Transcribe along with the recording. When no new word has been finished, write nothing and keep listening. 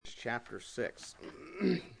chapter 6.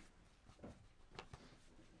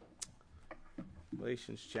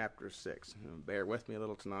 Galatians chapter 6. Bear with me a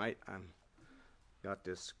little tonight. I've got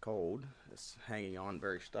this cold. It's hanging on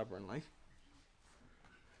very stubbornly.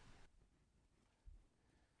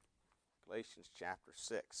 Galatians chapter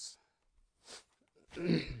 6.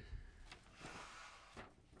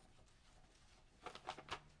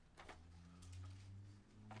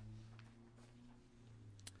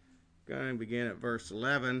 Going to begin at verse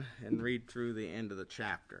 11 and read through the end of the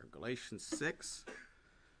chapter. Galatians 6,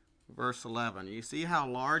 verse 11. You see how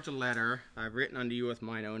large a letter I've written unto you with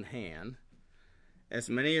mine own hand. As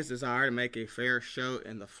many as desire to make a fair show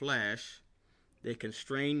in the flesh, they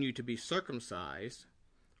constrain you to be circumcised,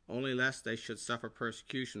 only lest they should suffer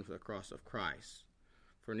persecution for the cross of Christ.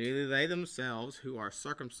 For neither they themselves who are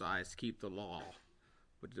circumcised keep the law,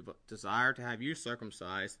 but desire to have you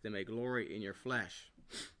circumcised, they may glory in your flesh.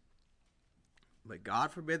 But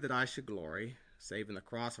God forbid that I should glory, save in the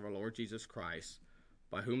cross of our Lord Jesus Christ,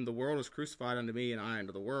 by whom the world is crucified unto me, and I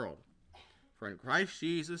unto the world. For in Christ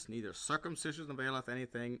Jesus neither circumcision availeth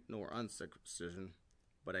anything, nor uncircumcision,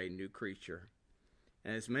 but a new creature.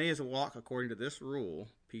 And as many as walk according to this rule,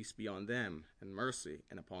 peace be on them, and mercy,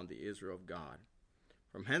 and upon the Israel of God.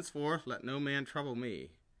 From henceforth let no man trouble me,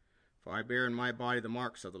 for I bear in my body the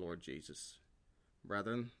marks of the Lord Jesus.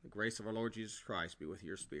 Brethren, the grace of our Lord Jesus Christ be with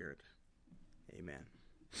your spirit. Amen.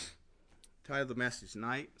 Title of the message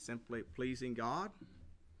tonight, simply pleasing God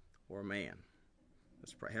or man.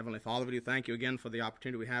 Let's pray. Heavenly Father, we do thank you again for the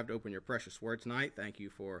opportunity we have to open your precious word tonight. Thank you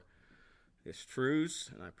for its truths,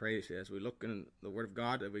 and I pray as we look in the word of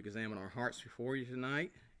God that we examine our hearts before you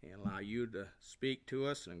tonight and allow you to speak to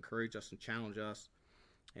us and encourage us and challenge us,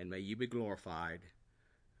 and may you be glorified.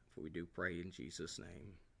 For we do pray in Jesus'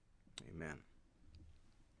 name. Amen.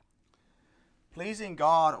 Pleasing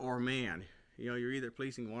God or man. You know, you're either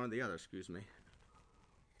pleasing one or the other, excuse me.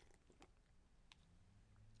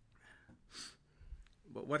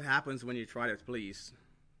 But what happens when you try to please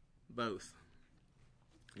both?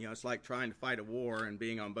 You know, it's like trying to fight a war and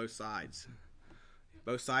being on both sides.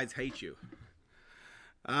 Both sides hate you.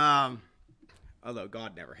 Although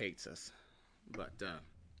God never hates us. But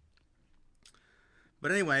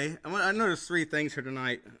anyway, I noticed three things here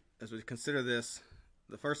tonight as we consider this.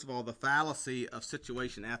 First of all, the fallacy of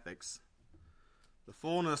situation ethics, the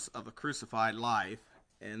fullness of a crucified life,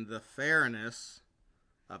 and the fairness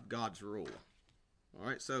of God's rule. All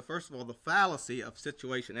right, so first of all, the fallacy of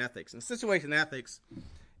situation ethics. And situation ethics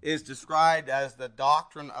is described as the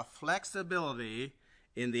doctrine of flexibility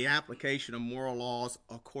in the application of moral laws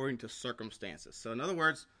according to circumstances. So in other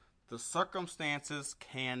words, the circumstances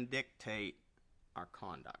can dictate our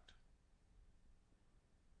conduct.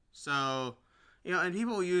 So, you know, and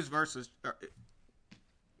people will use verses...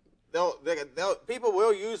 People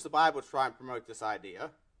will use the Bible to try and promote this idea.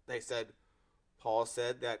 Paul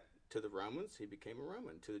said that to the Romans, he became a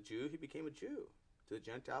Roman. To the Jew, he became a Jew. To the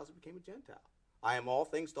Gentiles, he became a Gentile. I am all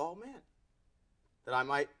things to all men, that I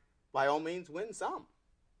might by all means win some.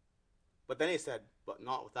 But then he said, but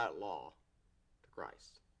not without law to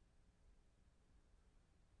Christ.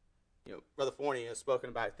 You know, Brother Forney has spoken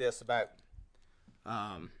about this, about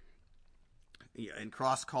in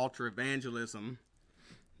cross-culture evangelism.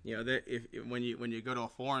 You know, that when you go to a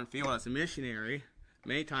foreign field as a missionary,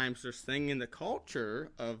 many times there's things in the culture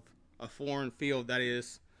of a foreign field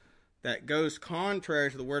that goes contrary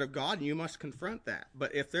to the Word of God, and you must confront that.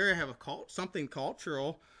 But if they have something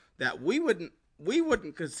cultural that we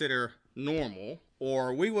wouldn't consider normal,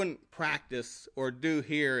 or we wouldn't practice or do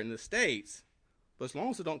here in the States, but as long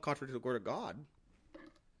as it don't contradict the Word of God,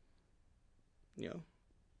 you know,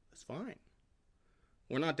 that's fine.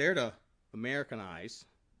 We're not there to Americanize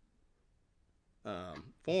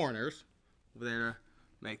foreigners. We're there to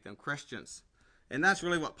make them Christians. And that's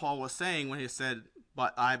really what Paul was saying when he said,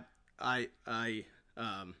 but I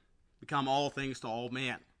become all things to all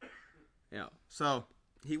men. You know, so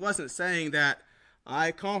he wasn't saying that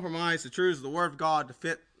I compromise the truths of the Word of God to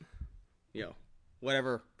fit, you know,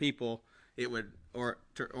 whatever people it would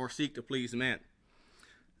or seek to please men.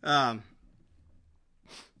 And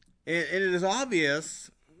it is obvious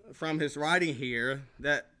from his writing here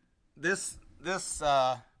that this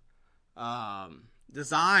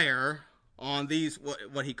desire on these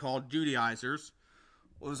what he called Judaizers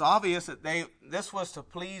was obvious that this was to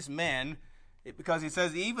please men, because he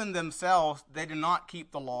says even themselves they do not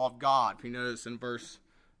keep the law of God. If you notice in verse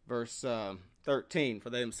 13,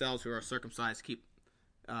 for they themselves who are circumcised keep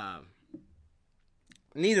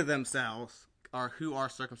neither themselves or who are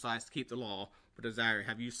circumcised keep the law, but desire to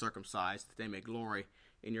have you circumcised, that they may glory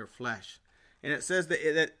in your flesh. And it says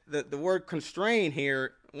that the word constrain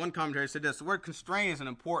here, one commentary said this: the word constrain is an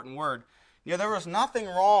important word. There was nothing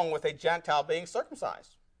wrong with a Gentile being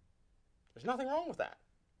circumcised. There's nothing wrong with that.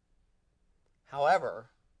 However,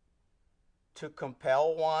 to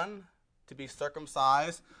compel one to be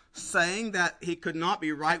circumcised, saying that he could not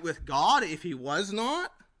be right with God if he was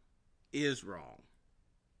not, is wrong.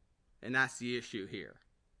 And that's the issue here.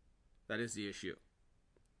 That is the issue.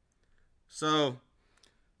 So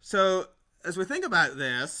as we think about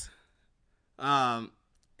this, and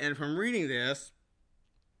from reading this,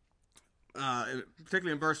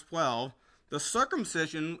 particularly in verse 12, the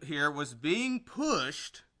circumcision here was being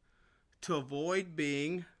pushed to avoid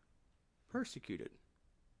being persecuted.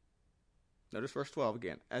 Notice verse 12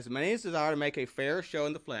 again. As many as desire to make a fair show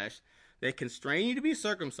in the flesh, they constrain you to be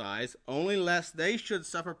circumcised, only lest they should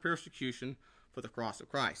suffer persecution for the cross of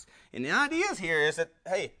Christ. And the idea here is that,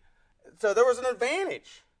 hey, so there was an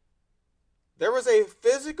advantage. There was a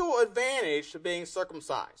physical advantage to being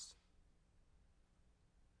circumcised.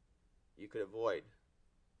 You could avoid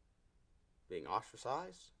being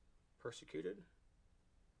ostracized, persecuted.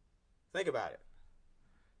 Think about it.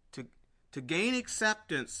 To gain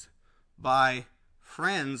acceptance by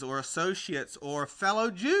friends or associates or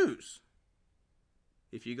fellow Jews,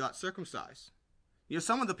 if you got circumcised.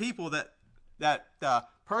 Some of the people that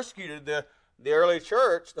persecuted the early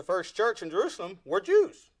church, the first church in Jerusalem, were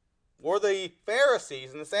Jews. Were the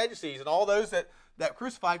Pharisees and the Sadducees and all those that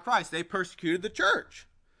crucified Christ. They persecuted the church.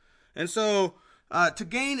 And so to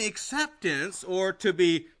gain acceptance or to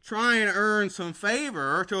be trying to earn some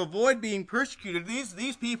favor, to avoid being persecuted,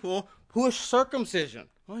 these people push circumcision.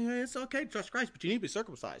 Oh yeah, it's okay to trust Christ, but you need to be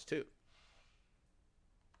circumcised too.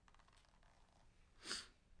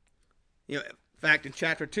 In fact, in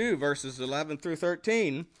chapter 2, verses 11 through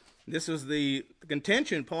 13, this was the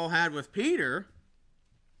contention Paul had with Peter.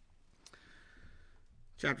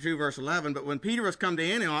 Chapter 2, verse 11, but when Peter was come to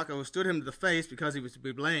Antioch, I withstood him to the face because he was to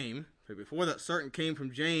be blamed. For before that certain came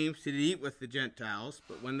from James, he did eat with the Gentiles.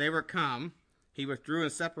 But when they were come, he withdrew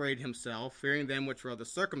and separated himself, fearing them which were of the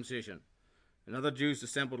circumcision. And other Jews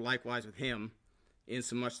assembled likewise with him,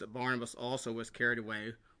 insomuch that Barnabas also was carried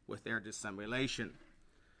away with their dissimulation.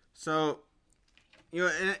 So,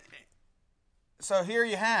 so here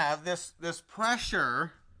you have this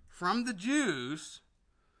pressure from the Jews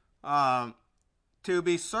to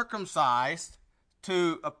be circumcised,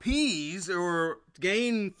 to appease or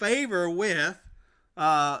gain favor with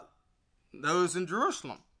those in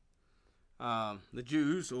Jerusalem, the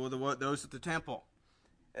Jews or those at the temple.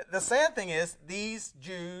 The sad thing is, these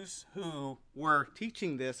Jews who were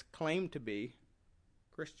teaching this claimed to be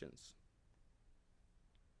Christians.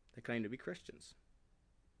 They claimed to be Christians.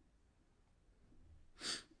 But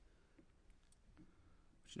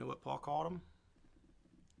you know what Paul called them?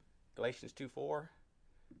 Galatians 2:4,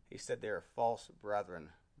 he said they are false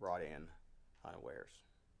brethren brought in unawares.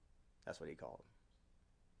 That's what he called them.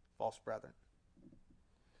 False brethren.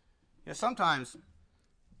 Sometimes,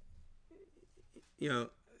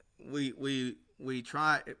 we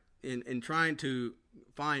try in trying to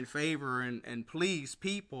find favor and please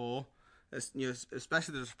people,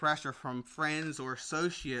 especially there's pressure from friends or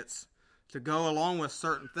associates to go along with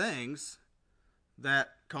certain things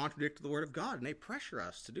that contradict the Word of God, and they pressure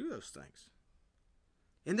us to do those things.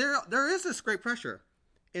 And there is this great pressure.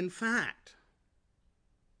 In fact,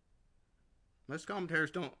 most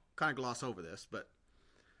commentators don't kind of gloss over this, but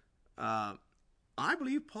I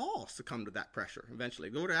believe Paul succumbed to that pressure eventually.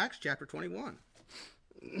 Go to Acts chapter 21.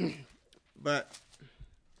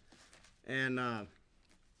 I'm not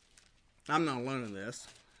alone in this,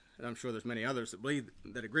 and I'm sure there's many others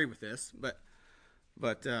that agree with this, but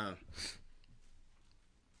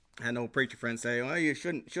I had an old preacher friend say, "Well, you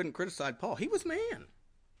shouldn't criticize Paul. He was man.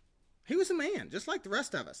 He was a man, just like the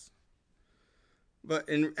rest of us." But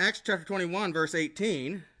in Acts chapter 21, verse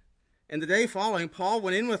 18, and the day following, Paul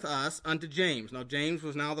went in with us unto James. Now James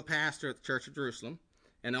was now the pastor at the church of Jerusalem,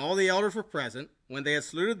 and all the elders were present. When they had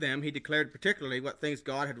saluted them, he declared particularly what things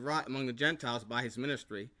God had wrought among the Gentiles by his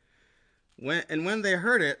ministry. When they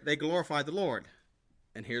heard it, they glorified the Lord.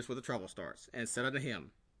 And here's where the trouble starts. And said unto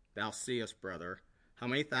him, Thou seest, brother, how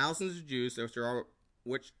many thousands of Jews there are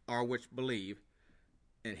which believe.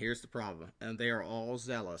 And here's the problem. And they are all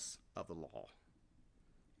zealous of the law.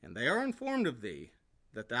 And they are informed of thee,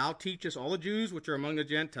 that thou teachest all the Jews which are among the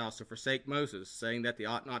Gentiles to forsake Moses, saying that they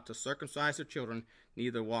ought not to circumcise their children,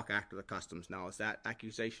 neither walk after the customs. Now, is that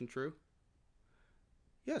accusation true?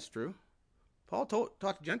 Yes, true. Paul taught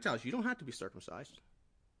the Gentiles, you don't have to be circumcised.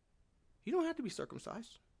 You don't have to be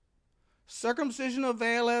circumcised. Circumcision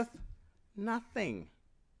availeth nothing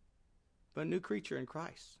but a new creature in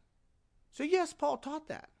Christ. So yes, Paul taught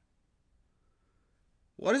that.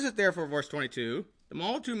 What is it therefore, verse 22? The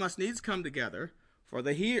multitude must needs come together, for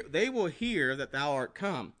they will hear that thou art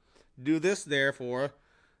come. Do therefore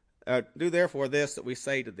this that we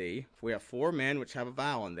say to thee. For we have 4 men which have a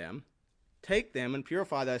vow on them. Take them and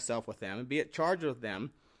purify thyself with them, and be at charge with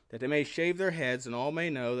them, that they may shave their heads, and all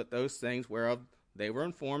may know that those things whereof they were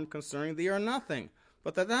informed concerning thee are nothing,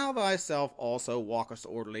 but that thou thyself also walkest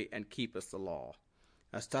orderly and keepest the law.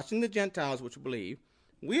 As touching the Gentiles which believe,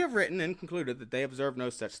 we have written and concluded that they observe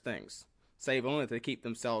no such things, save only that they keep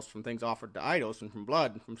themselves from things offered to idols, and from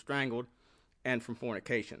blood, and from strangled, and from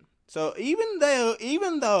fornication. So even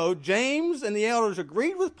though James and the elders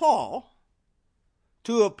agreed with Paul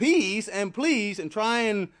to appease and please and try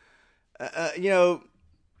and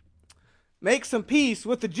make some peace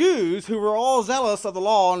with the Jews who were all zealous of the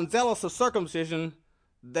law and zealous of circumcision,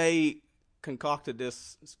 they concocted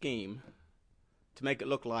this scheme to make it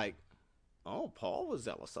look like, oh, Paul was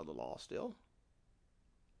zealous of the law still.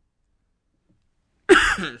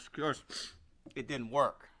 Of course, it didn't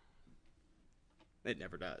work. It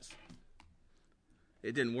never does.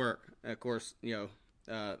 It didn't work. Of course,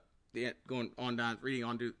 going on down, reading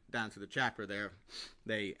on down through the chapter there,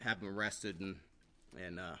 they have him arrested and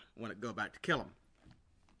want to go back to kill him.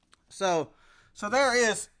 So there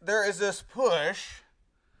is this push,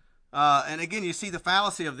 and again you see the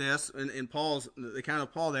fallacy of this in Paul's the account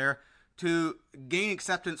of Paul there, to gain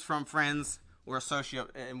acceptance from friends or associate,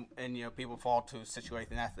 and people fall to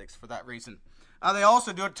situating ethics for that reason. They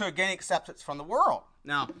also do it to gain acceptance from the world.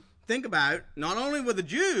 Now think about it, not only with the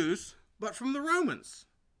Jews but from the Romans.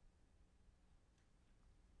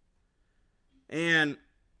 And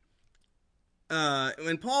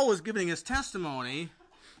when Paul was giving his testimony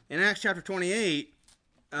in Acts chapter 28,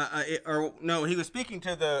 he was speaking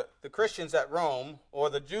to the Christians at Rome, or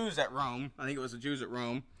the Jews at Rome. I think it was the Jews at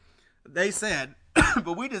Rome. They said,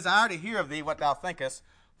 but we desire to hear of thee what thou thinkest,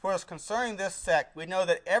 for as concerning this sect, we know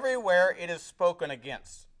that everywhere it is spoken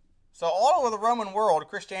against. So all over the Roman world,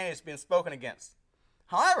 Christianity has been spoken against.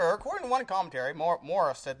 However, according to one commentary,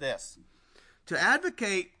 Morris said this: to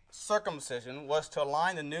advocate circumcision was to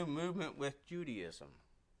align the new movement with Judaism,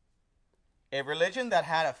 a religion that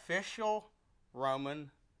had official Roman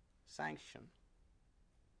sanction,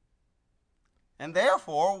 and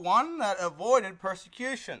therefore one that avoided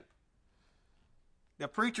persecution. The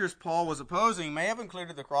preachers Paul was opposing may have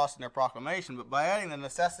included the cross in their proclamation, but by adding the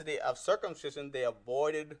necessity of circumcision, they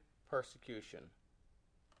avoided persecution.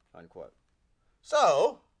 Unquote.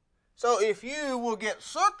 So if you will get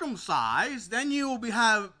circumcised, then you will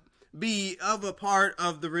be of a part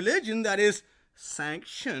of the religion that is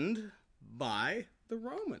sanctioned by the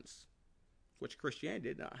Romans, which Christianity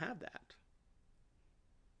did not have that.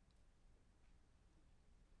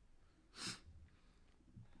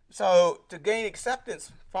 So to gain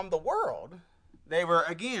acceptance from the world, they were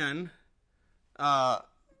again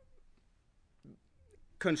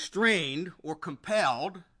constrained or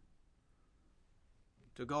compelled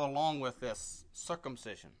to go along with this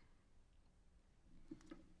circumcision.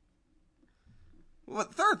 Well,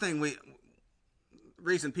 the third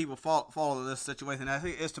reason people follow this situation, I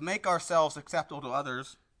think, is to make ourselves acceptable to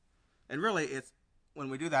others. And really, when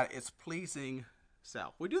we do that, it's pleasing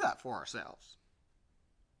self. We do that for ourselves.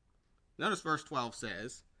 Notice verse 12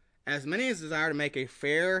 says, as many as desire to make a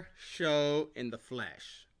fair show in the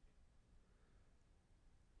flesh,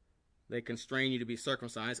 they constrain you to be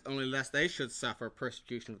circumcised, only lest they should suffer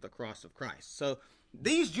persecution of the cross of Christ. So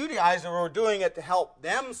these Judaizers were doing it to help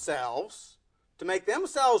themselves, to make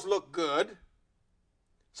themselves look good,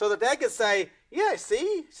 so that they could say, yeah,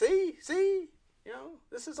 see,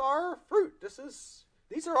 this is our fruit.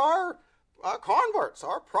 These are our converts,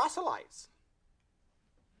 our proselytes.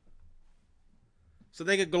 So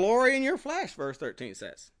they could glory in your flesh, verse 13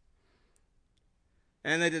 says.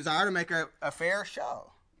 And they desire to make a fair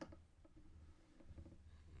show.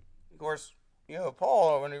 Of course,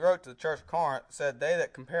 Paul, when he wrote to the church of Corinth, said, they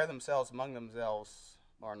that compare themselves among themselves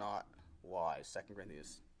are not wise. 2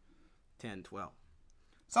 Corinthians 10:12.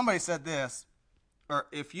 Somebody said this, or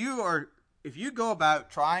if you go about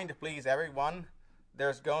trying to please everyone,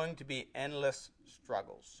 there's going to be endless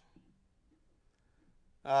struggles.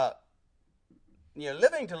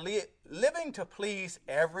 Living to please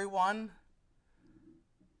everyone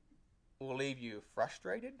will leave you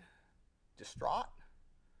frustrated, distraught,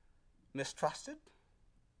 mistrusted,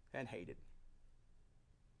 and hated.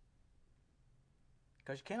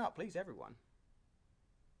 Because you cannot please everyone.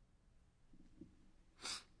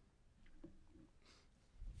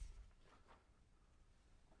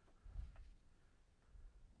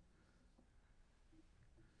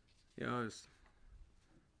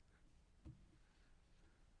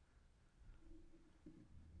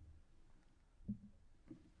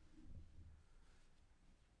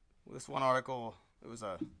 This one article, it was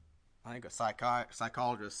I think a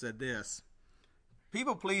psychologist said this: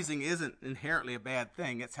 people pleasing isn't inherently a bad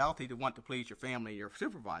thing. It's healthy to want to please your family, your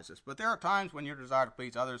supervisors. But there are times when your desire to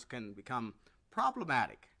please others can become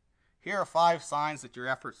problematic. Here are 5 signs that your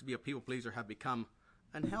efforts to be a people pleaser have become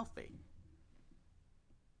unhealthy.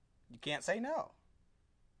 You can't say no.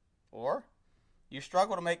 Or you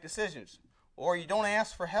struggle to make decisions. Or you don't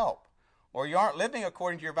ask for help. Or you aren't living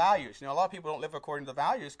according to your values. You know, a lot of people don't live according to the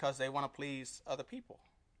values because they want to please other people.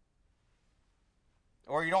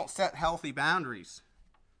 Or you don't set healthy boundaries.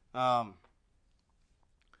 So,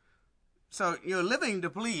 living to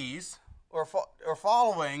please or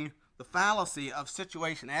following the fallacy of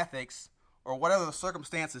situation ethics or whatever the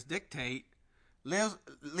circumstances dictate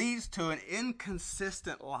leads to an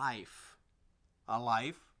inconsistent life, a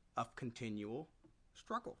life of continual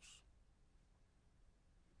struggles.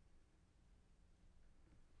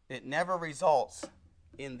 It never results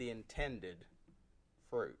in the intended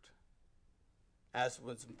fruit, as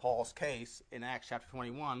was in Paul's case in Acts chapter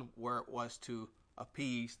 21, where it was to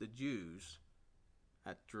appease the Jews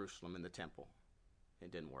at Jerusalem in the temple.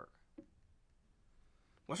 It didn't work.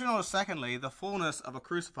 What you notice, secondly, the fullness of a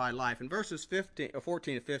crucified life. In verses 14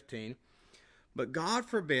 to 15, but God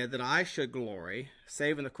forbid that I should glory,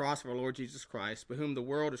 save in the cross of our Lord Jesus Christ, by whom the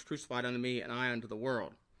world is crucified unto me, and I unto the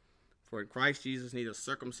world. For in Christ Jesus neither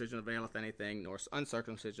circumcision availeth anything, nor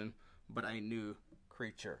uncircumcision, but a new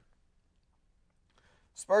creature.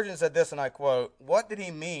 Spurgeon said this, and I quote, "What did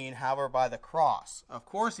he mean, however, by the cross? Of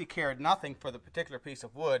course he cared nothing for the particular piece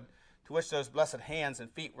of wood to which those blessed hands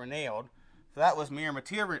and feet were nailed, for that was mere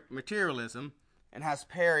materialism, and has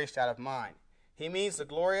perished out of mind. He means the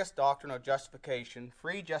glorious doctrine of justification,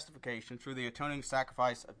 free justification through the atoning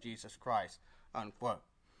sacrifice of Jesus Christ," unquote.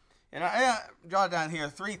 And I jotted down here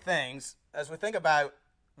 3 things as we think about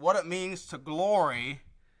what it means to glory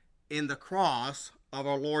in the cross of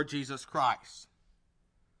our Lord Jesus Christ.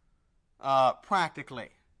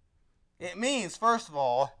 Practically, it means, first of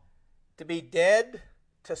all, to be dead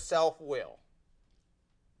to self-will.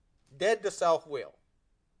 Dead to self-will.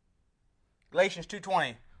 Galatians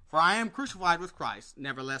 2:20, for I am crucified with Christ,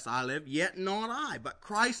 nevertheless I live, yet not I, but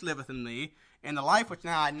Christ liveth in me, and the life which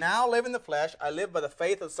I now live in the flesh, I live by the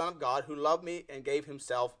faith of the Son of God, who loved me and gave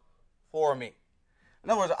himself for me.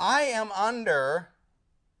 In other words, I am under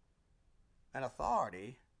an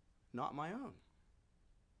authority not my own.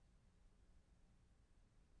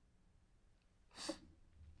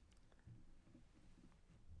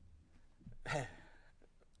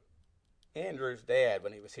 Andrew's dad,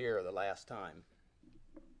 when he was here the last time,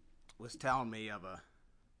 was telling me of a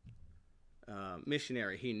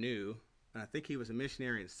missionary he knew, and I think he was a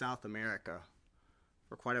missionary in South America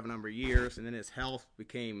for quite a number of years, and then his health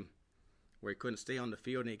became where he couldn't stay on the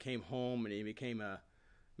field, and he came home and he became a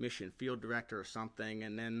mission field director or something,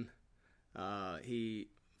 and then he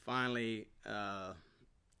finally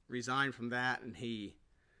resigned from that, and he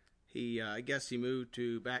I guess he moved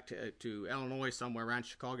back to Illinois, somewhere around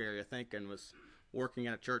Chicago area, I think, and was working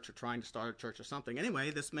at a church or trying to start a church or something. Anyway,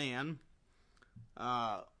 this man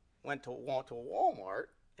went to Walmart,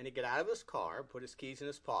 and he got out of his car, put his keys in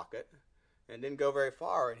his pocket, and didn't go very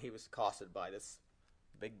far, and he was accosted by this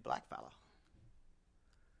big black fella,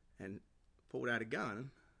 and pulled out a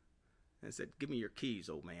gun and said, "Give me your keys,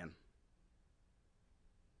 old man."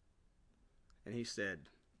 And he said,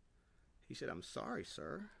 "I'm sorry,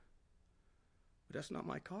 sir, but that's not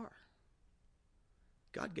my car.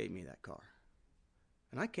 God gave me that car,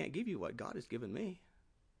 and I can't give you what God has given me."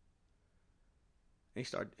 And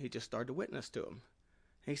he just started to witness to him.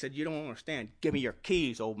 And he said, "You don't understand. Give me your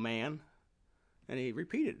keys, old man." And he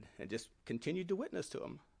repeated and just continued to witness to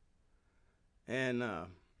him. And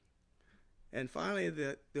finally,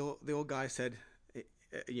 the old guy said,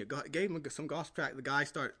 gave him some gospel tract. The guy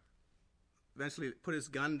eventually put his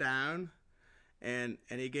gun down, and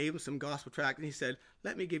he gave him some gospel tract, and he said,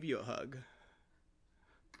 "Let me give you a hug."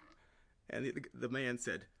 And the man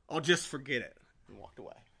said, "Oh, just forget it," and walked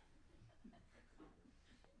away.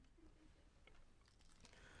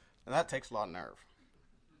 And that takes a lot of nerve.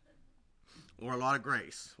 Or a lot of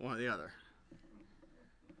grace, one or the other.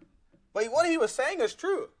 But what he was saying is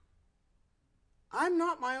true. I'm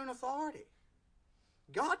not my own authority.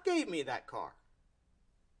 God gave me that car.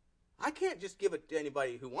 I can't just give it to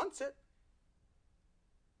anybody who wants it.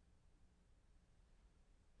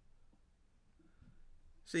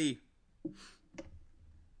 See,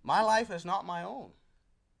 my life is not my own.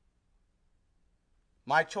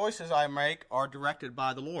 My choices I make are directed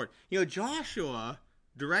by the Lord. Joshua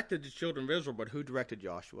directed the children of Israel, but who directed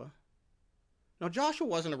Joshua? Now, Joshua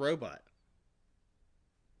wasn't a robot.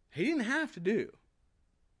 He didn't have to do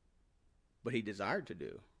but he desired to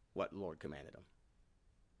do what the Lord commanded him.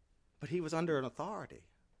 But he was under an authority,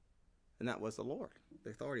 and that was the Lord, the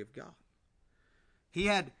authority of God. He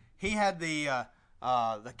had the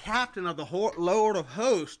captain of the Lord of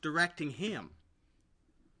hosts directing him.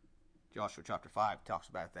 Joshua chapter 5 talks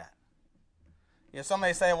about that.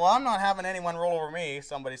 Somebody say, well, I'm not having anyone rule over me.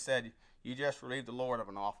 Somebody said, you just relieved the Lord of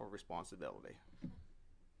an awful responsibility.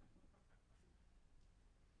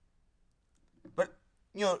 But,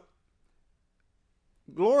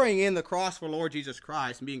 glorying in the cross for Lord Jesus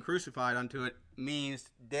Christ and being crucified unto it means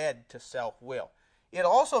dead to self-will. It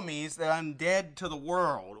also means that I'm dead to the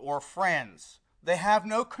world or friends. They have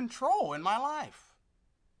no control in my life.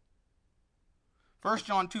 1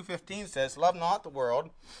 John 2:15 says, love not the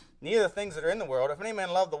world, neither the things that are in the world. If any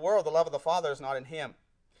man love the world, the love of the Father is not in him.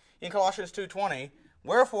 In Colossians 2:20,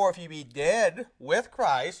 wherefore if you be dead with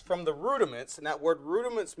Christ from the rudiments, and that word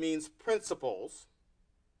rudiments means principles,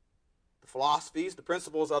 the philosophies, the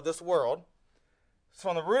principles of this world. So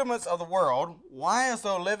from the rudiments of the world, why as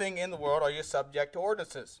though living in the world are you subject to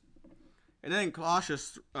ordinances? And then in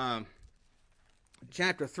Colossians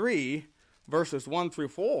chapter 3, verses 1 through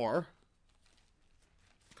 4,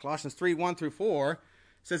 Colossians 3, 1 through 4,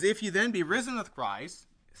 says, if you then be risen with Christ,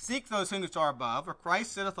 seek those things which are above, for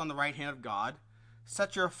Christ sitteth on the right hand of God.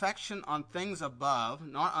 Set your affection on things above,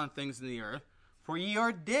 not on things in the earth, for ye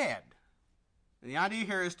are dead. And the idea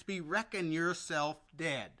here is to be reckon yourself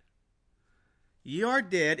dead. Ye are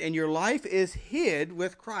dead, and your life is hid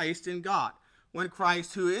with Christ in God. When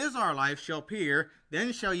Christ, who is our life, shall appear,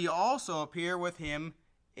 then shall ye also appear with him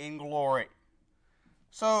in glory.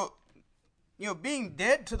 So, being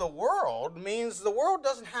dead to the world means the world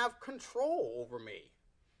doesn't have control over me.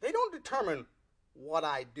 They don't determine what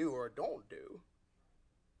I do or don't do.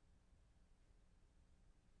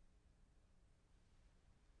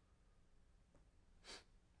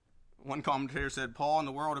 One commentator said, Paul and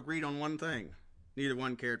the world agreed on one thing. Neither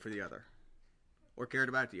one cared for the other or cared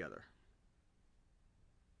about the other.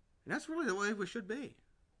 And that's really the way we should be.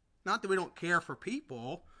 Not that we don't care for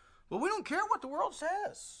people, but we don't care what the world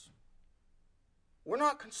says. We're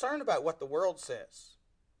not concerned about what the world says.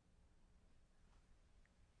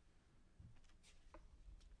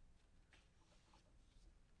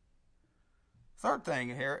 Third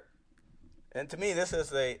thing here, and to me this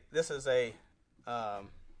is a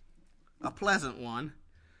pleasant one.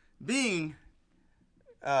 Being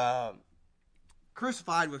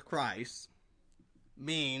crucified with Christ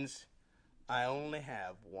means I only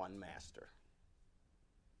have one master.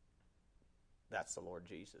 That's the Lord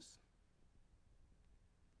Jesus.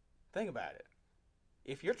 Think about it.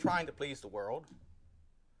 If you're trying to please the world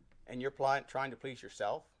and you're trying to please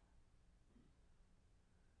yourself,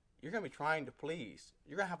 you're going to be trying to please.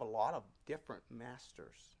 You're going to have a lot of different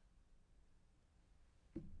masters.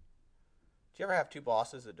 Do you ever have two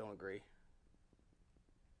bosses that don't agree?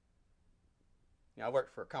 I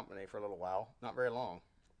worked for a company for a little while, not very long.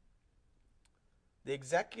 The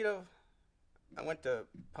executive, I went to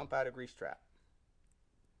pump out a grease trap,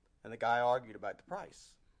 and the guy argued about the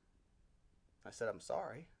price. I said, I'm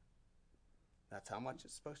sorry. That's how much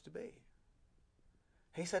it's supposed to be.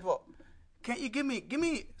 He said, well, can't you give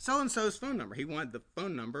me so-and-so's phone number? He wanted the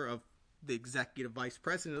phone number of the executive vice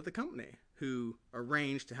president of the company who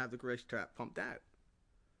arranged to have the grease trap pumped out.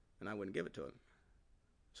 And I wouldn't give it to him.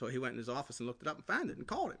 So he went in his office and looked it up and found it and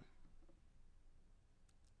called him.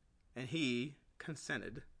 And he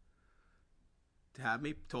consented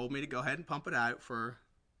to told me to go ahead and pump it out for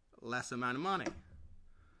less amount of money.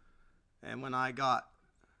 And when I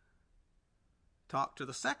talked to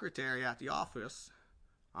the secretary at the office,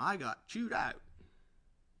 I got chewed out.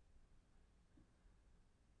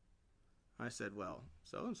 I said, well,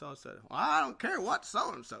 so-and-so said, well, I don't care what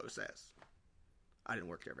so-and-so says. I didn't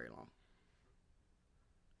work there very long.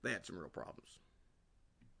 They had some real problems.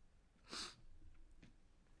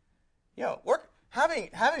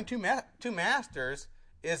 Having two masters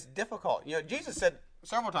is difficult. Jesus said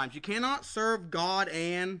several times, you cannot serve God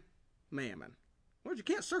and mammon. Well, you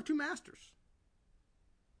can't serve two masters.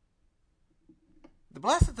 The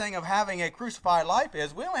blessed thing of having a crucified life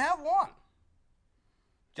is we only have one.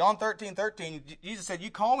 John 13:13, Jesus said, you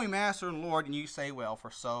call me Master and Lord, and you say, well, for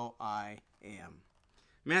so I am.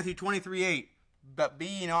 Matthew 23:8, but be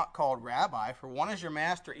ye not called Rabbi, for one is your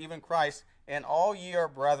Master, even Christ, and all ye are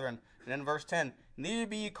brethren. And then verse 10, neither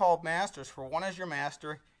be ye called masters, for one is your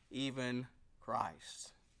Master, even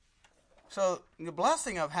Christ. So the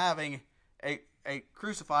blessing of having a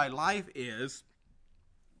crucified life is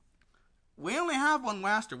we only have one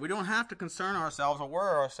master. We don't have to concern ourselves or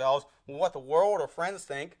worry ourselves with what the world or friends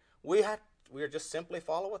think. We are just simply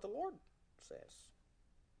follow what the Lord says.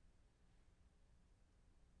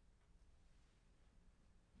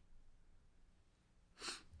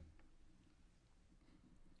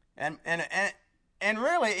 And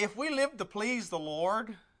really, if we live to please the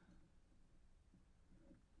Lord,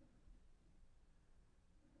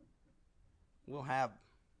 we'll have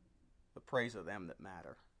the praise of them that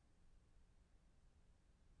matter.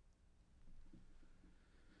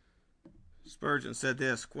 Spurgeon said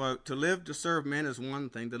this, quote, "To live to serve men is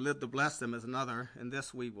one thing, to live to bless them is another, and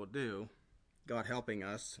this we will do, God helping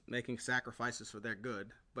us, making sacrifices for their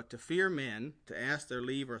good. But to fear men, to ask their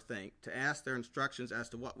leave or think, to ask their instructions as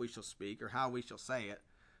to what we shall speak or how we shall say it,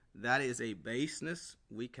 that is a baseness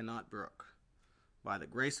we cannot brook. By the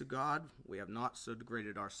grace of God, we have not so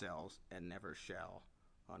degraded ourselves and never shall,"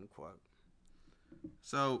 unquote.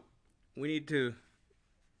 So we need to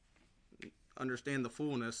understand the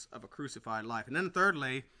fullness of a crucified life. And then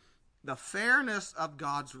thirdly, the fairness of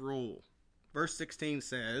God's rule. Verse 16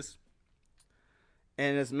 says,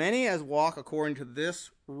 "And as many as walk according to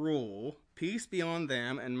this rule, peace be on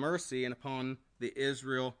them and mercy and upon the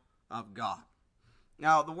Israel of God."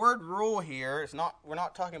 Now, the word rule here is not, we're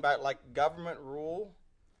not talking about like government rule.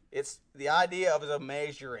 It's the idea of a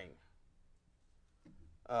measuring,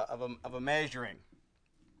 of a measuring.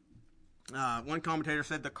 One commentator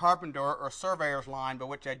said, "The carpenter or surveyor's line by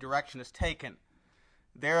which a direction is taken."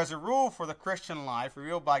 There is a rule for the Christian life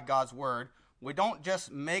revealed by God's word. We don't just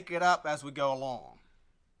make it up as we go along.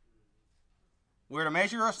 We're to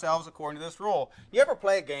measure ourselves according to this rule. You ever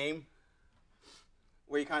play a game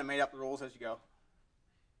where you kind of made up the rules as you go?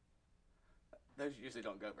 Those usually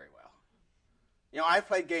don't go very well. I've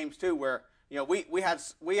played games too where we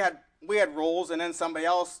had rules, and then somebody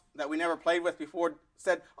else that we never played with before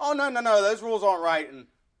said, "Oh no, those rules aren't right,"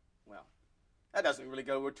 and well, that doesn't really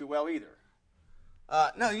go too well either.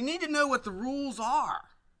 No, you need to know what the rules are.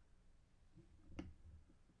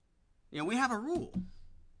 We have a rule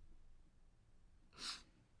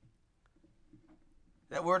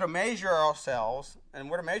that we're to measure ourselves, and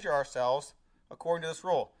we're to measure ourselves according to this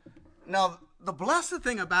rule. Now, the blessed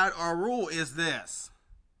thing about our rule is this.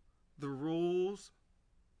 The rule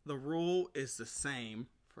is the same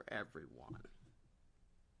for everyone.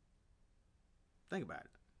 Think about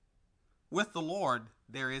it. With the Lord,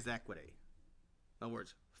 there is equity. In other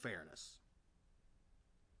words, fairness.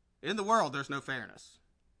 In the world, there's no fairness.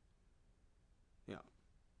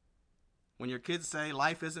 When your kids say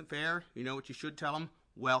life isn't fair, you know what you should tell them?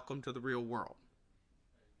 Welcome to the real world.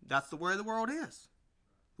 That's the way the world is.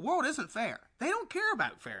 The world isn't fair. They don't care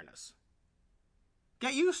about fairness.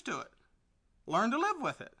 Get used to it. Learn to live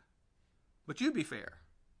with it. But you be fair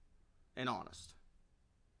and honest.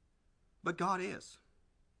 But God is.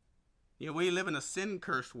 We live in a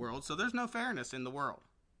sin-cursed world, so there's no fairness in the world.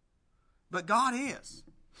 But God is.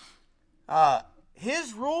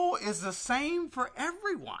 His rule is the same for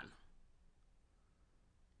everyone.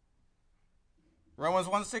 Romans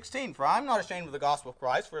 1:16, "For I am not ashamed of the gospel of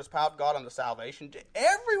Christ, for it is power of God unto salvation to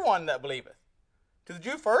everyone that believeth, to the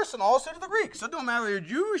Jew first and also to the Greek." So it don't matter if you're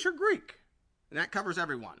Jewish or Greek. And that covers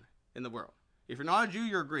everyone in the world. If you're not a Jew,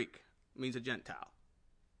 you're a Greek. It means a Gentile.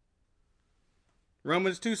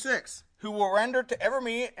 Romans 2:6, "Who will render to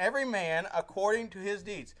every man according to his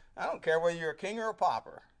deeds." I don't care whether you're a king or a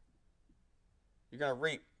pauper. You're going to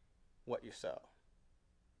reap what you sow.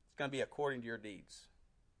 It's going to be according to your deeds.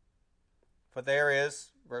 "For there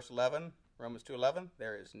is," verse 11, Romans 2:11,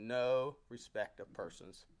 "there is no respect of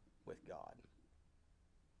persons with God."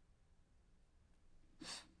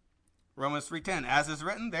 Romans 3:10, "As is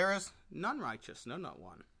written, there is none righteous, no, not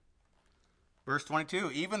one." Verse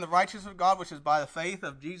 22, "Even the righteousness of God, which is by the faith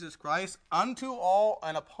of Jesus Christ, unto all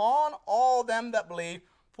and upon all them that believe,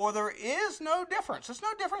 for there is no difference." There's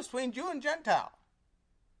no difference between Jew and Gentile.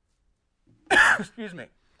 Excuse me.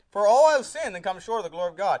 "For all have sinned and come short of the glory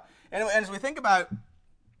of God." And as we think about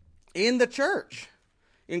in the church,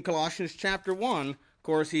 in Colossians chapter 1, of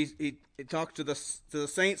course, he talks to the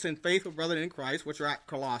saints and faithful brethren in Christ, which are at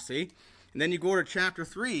Colossae. And then you go to chapter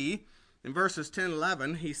 3, in verses 10 and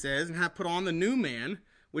 11, he says, "And have put on the new man,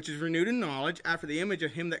 which is renewed in knowledge, after the image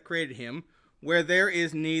of him that created him, where there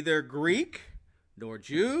is neither Greek nor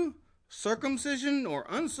Jew, circumcision nor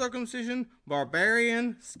uncircumcision,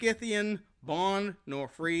 barbarian, Scythian, bond nor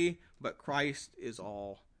free, but Christ is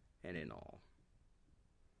all and in all."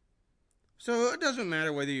 So it doesn't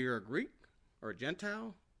matter whether you're a Greek or a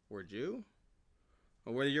Gentile or a Jew,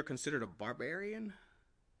 or whether you're considered a barbarian.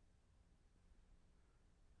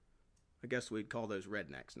 I guess we'd call those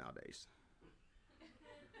rednecks nowadays.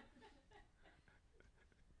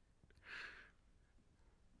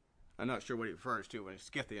 I'm not sure what he refers to when it's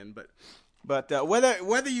Scythian, but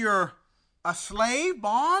whether you're a slave,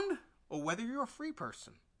 bond, or whether you're a free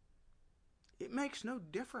person, it makes no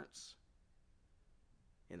difference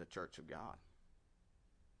in the church of God.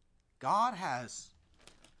 God has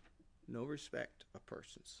no respect of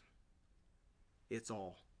persons. It's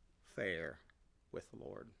all fair with the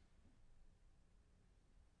Lord.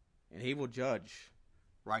 And he will judge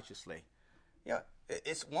righteously. Yeah,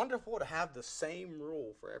 it's wonderful to have the same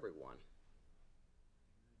rule for everyone.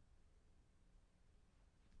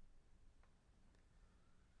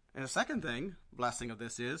 And the second thing, blessing of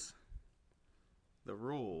this is, the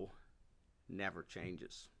rule never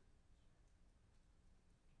changes.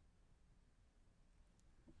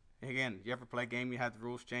 Again, you ever play a game you have the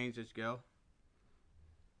rules changed as you go?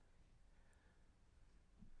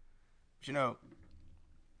 But you know,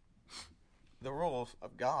 the rules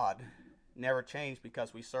of God never change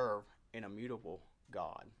because we serve an immutable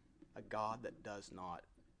God, a God that does not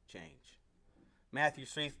change. Malachi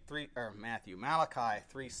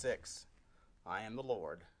 3:6, I am the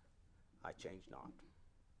Lord, I change not.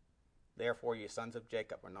 Therefore, ye sons of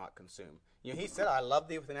Jacob are not consumed. You know, he said, I love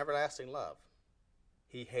thee with an everlasting love.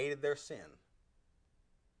 He hated their sin,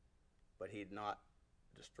 but he did not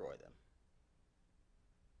destroy them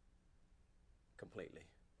completely.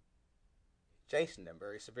 He chastened them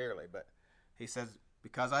very severely, but he says,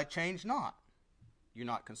 because I change not, you're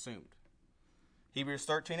not consumed. Hebrews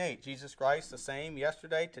 13:8, Jesus Christ the same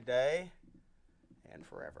yesterday, today, and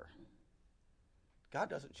forever. God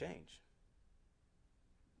doesn't change.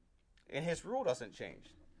 And his rule doesn't change.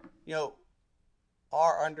 You know,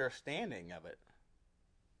 our understanding of it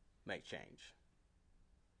may change.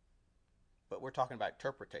 But we're talking about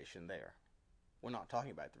interpretation there. We're not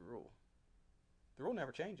talking about the rule. The rule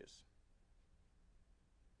never changes.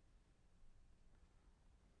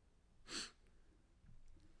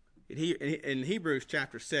 In Hebrews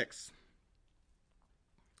chapter 6,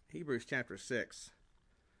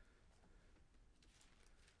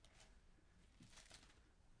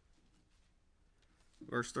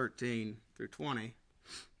 verse 13 through 20,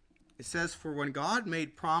 it says, for when God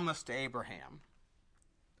made promise to Abraham,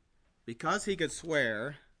 because he could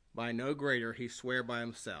swear by no greater, he sware by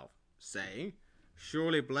himself, saying,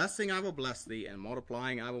 surely blessing I will bless thee, and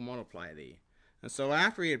multiplying I will multiply thee. And so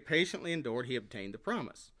after he had patiently endured, he obtained the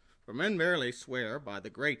promise. For men verily swear by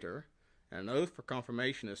the greater, and an oath for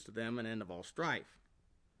confirmation is to them an end of all strife.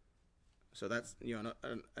 So that's,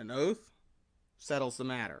 an oath settles the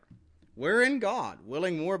matter. Wherein God,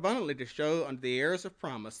 willing more abundantly to show unto the heirs of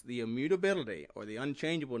promise the immutability or the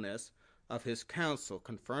unchangeableness of his counsel,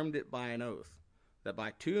 confirmed it by an oath, that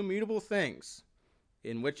by two immutable things,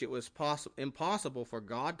 in which it was impossible for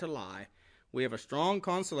God to lie, we have a strong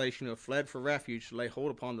consolation who have fled for refuge to lay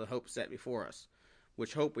hold upon the hope set before us,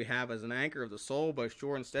 which hope we have as an anchor of the soul, both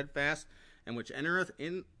sure and steadfast, and which entereth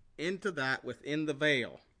into that within the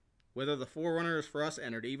veil, whither the forerunner is for us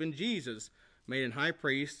entered, even Jesus, made an high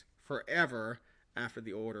priest forever after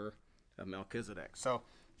the order of Melchizedek. So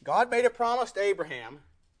God made a promise to Abraham,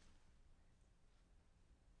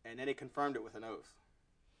 and then he confirmed it with an oath.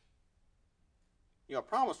 You know, a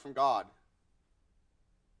promise from God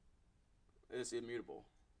is immutable.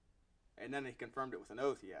 And then he confirmed it with an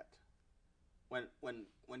oath yet. When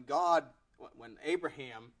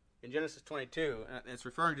Abraham, in Genesis 22, it's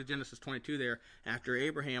referring to Genesis 22 there, after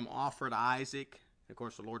Abraham offered Isaac, of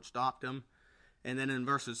course the Lord stopped him, and then in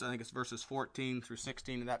verses 14 through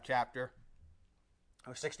 16 of that chapter,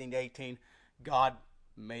 or 16 to 18, God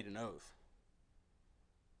made an oath.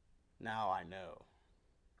 Now I know.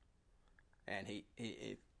 And he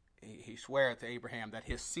swore to Abraham that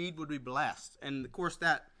his seed would be blessed. And of course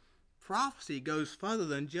that prophecy goes further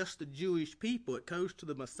than just the Jewish people. It goes to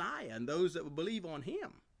the Messiah and those that would believe on him.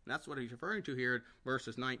 And that's what he's referring to here in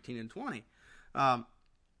verses 19 and 20.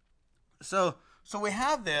 So we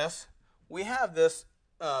have this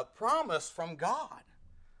promise from God,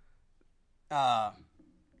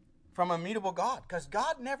 from a immutable God, because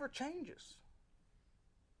God never changes.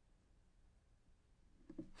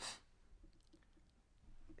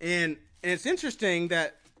 And it's interesting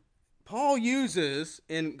that Paul uses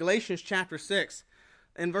in Galatians chapter 6,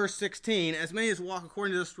 in verse 16, as many as walk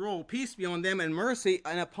according to this rule, peace be on them and mercy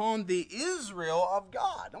and upon the Israel of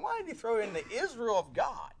God. Now, why did he throw in the Israel of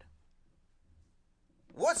God?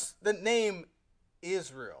 What's the name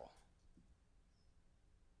Israel?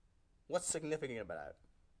 What's significant about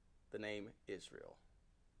the name Israel?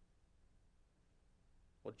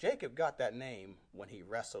 Well, Jacob got that name when he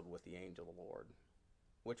wrestled with the angel of the Lord,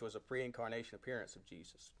 which was a pre-incarnation appearance of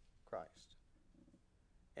Jesus Christ.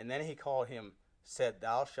 And then he said,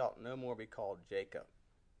 thou shalt no more be called Jacob,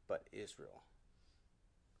 but Israel,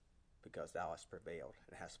 because thou hast prevailed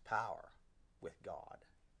and hast power with God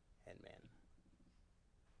and men.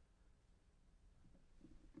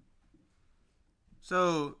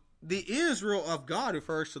 So the Israel of God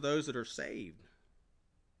refers to those that are saved.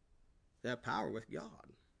 They have power with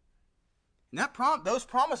God. And those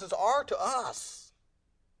promises are to us.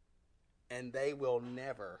 And they will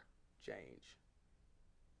never change.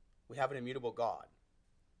 We have an immutable God.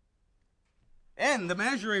 And the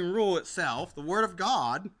measuring rule itself, the Word of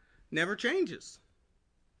God, never changes.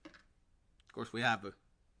 Of course, we have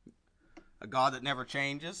a God that never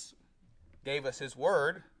changes, gave us His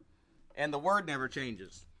Word, and the Word never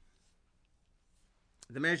changes.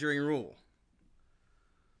 The measuring rule.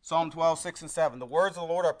 Psalm 12, 6 and 7. The words of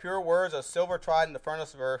the Lord are pure words, as silver tried in the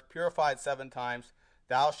furnace of earth, purified 7 times.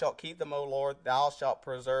 Thou shalt keep them, O Lord. Thou shalt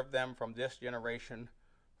preserve them from this generation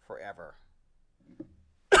forever.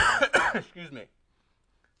 Excuse me.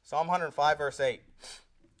 Psalm 105, verse 8.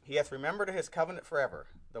 He hath remembered his covenant forever,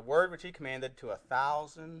 the word which he commanded to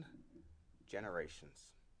 1,000 generations.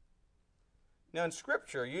 Now in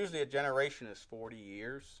Scripture, usually a generation is 40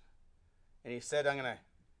 years. And he said,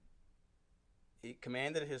 he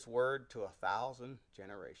commanded his word to 1,000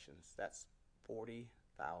 generations. That's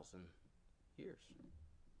 40,000 years.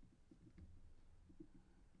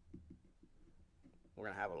 We're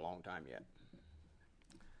going to have a long time yet.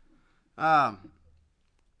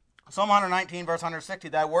 Psalm 119, verse 160.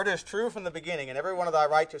 Thy word is true from the beginning, and every one of thy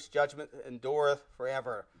righteous judgments endureth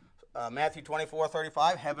forever. Matthew 24,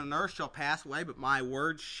 35. Heaven and earth shall pass away, but my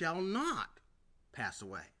words shall not pass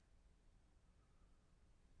away.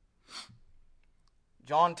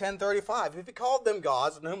 John 10, 35. If he called them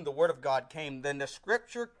gods, in whom the word of God came, then the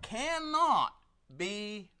Scripture cannot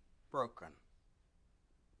be broken.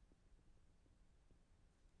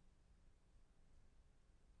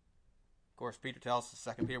 Of course, Peter tells us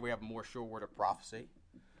in 2 Peter we have a more sure word of prophecy.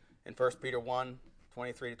 In 1 Peter 1,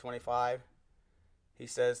 23 to 25, he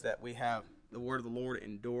says that we have the word of the Lord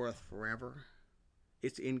endureth forever.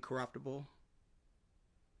 It's incorruptible.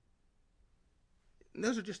 And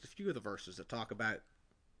those are just a few of the verses that talk about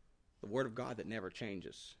the word of God that never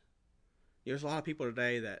changes. There's a lot of people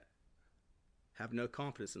today that have no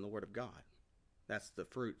confidence in the word of God. That's the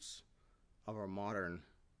fruits of our modern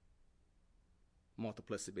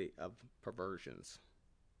multiplicity of perversions.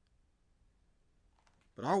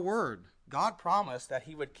 But our word, God promised that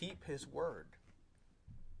he would keep his word.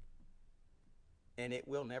 And it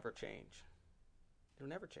will never change. It will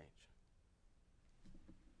never change.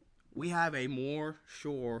 We have a more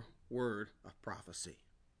sure word of prophecy.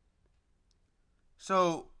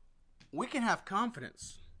 So we can have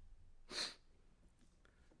confidence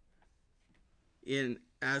in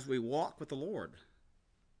as we walk with the Lord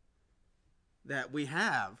that we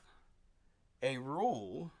have a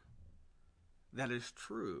rule that is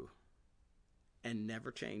true and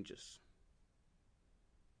never changes.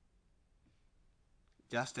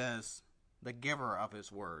 Just as the giver of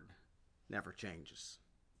his word never changes.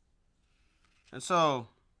 And so,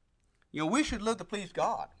 we should live to please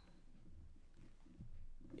God.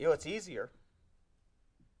 It's easier.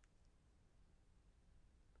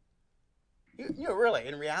 Really,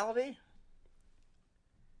 in reality,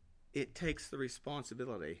 it takes the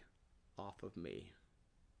responsibility off of me.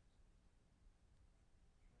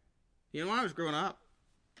 When I was growing up,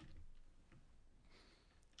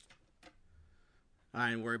 I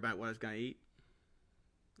didn't worry about what I was going to eat.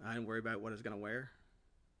 I didn't worry about what I was going to wear.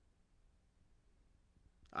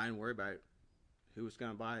 I didn't worry about who was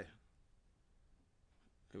going to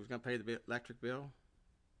pay the electric bill.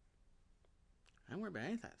 I didn't worry about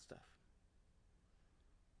any of that stuff.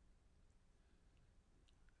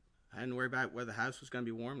 I didn't worry about whether the house was going to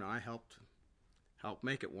be warm. Now, I helped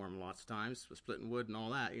make it warm lots of times with splitting wood and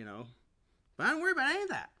all that, But I didn't worry about any of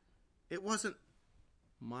that. It wasn't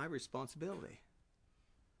my responsibility.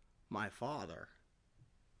 My Father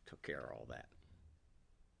took care of all that.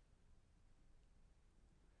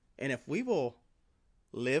 And if we will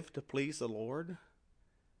live to please the Lord,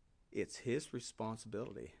 it's his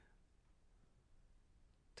responsibility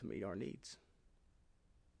to meet our needs.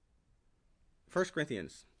 1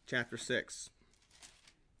 Corinthians chapter 6.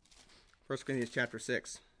 1 Corinthians chapter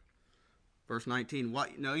 6, verse 19.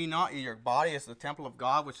 What know ye not? Your body is the temple of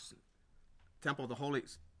God, which is the temple of the Holy.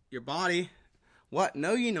 Your body. What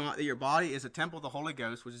know ye not that your body is a temple of the Holy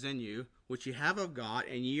Ghost, which is in you, which ye have of God,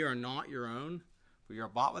 and ye are not your own? For you are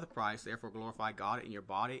bought with a price. Therefore glorify God in your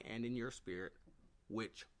body and in your spirit,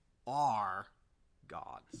 which are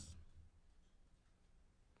God's.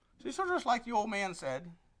 See, so just like the old man said,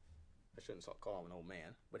 I shouldn't call him an old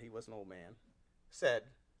man, but he was an old man, said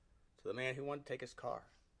to the man who wanted to take his car,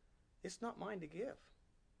 it's not mine to give.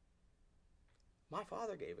 My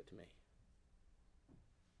Father gave it to me.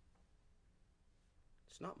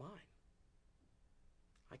 It's not mine.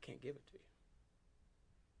 I can't give it to you.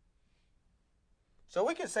 So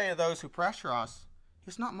we can say to those who pressure us,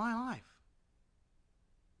 it's not my life.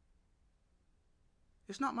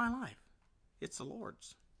 It's not my life. It's the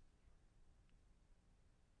Lord's.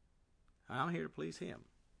 I'm here to please Him.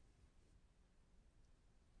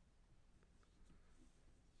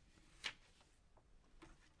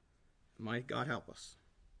 Might God help us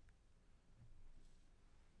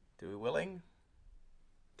to be willing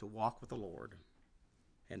to walk with the Lord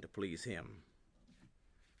and to please Him.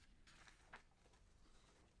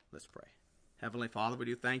 Let's pray. Heavenly Father, we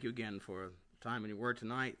do thank you again for the time in your word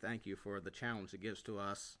tonight. Thank you for the challenge it gives to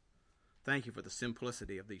us. Thank you for the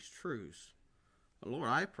simplicity of these truths. Lord,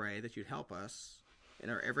 I pray that you'd help us in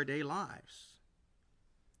our everyday lives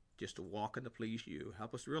just to walk and to please you.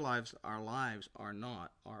 Help us realize our lives are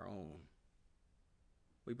not our own.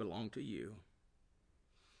 We belong to you.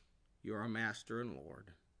 You're our master and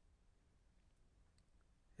Lord.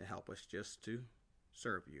 And help us just to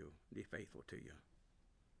serve you and be faithful to you.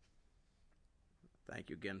 Thank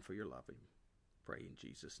you again for your love. Pray in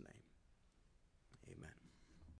Jesus' name. Amen.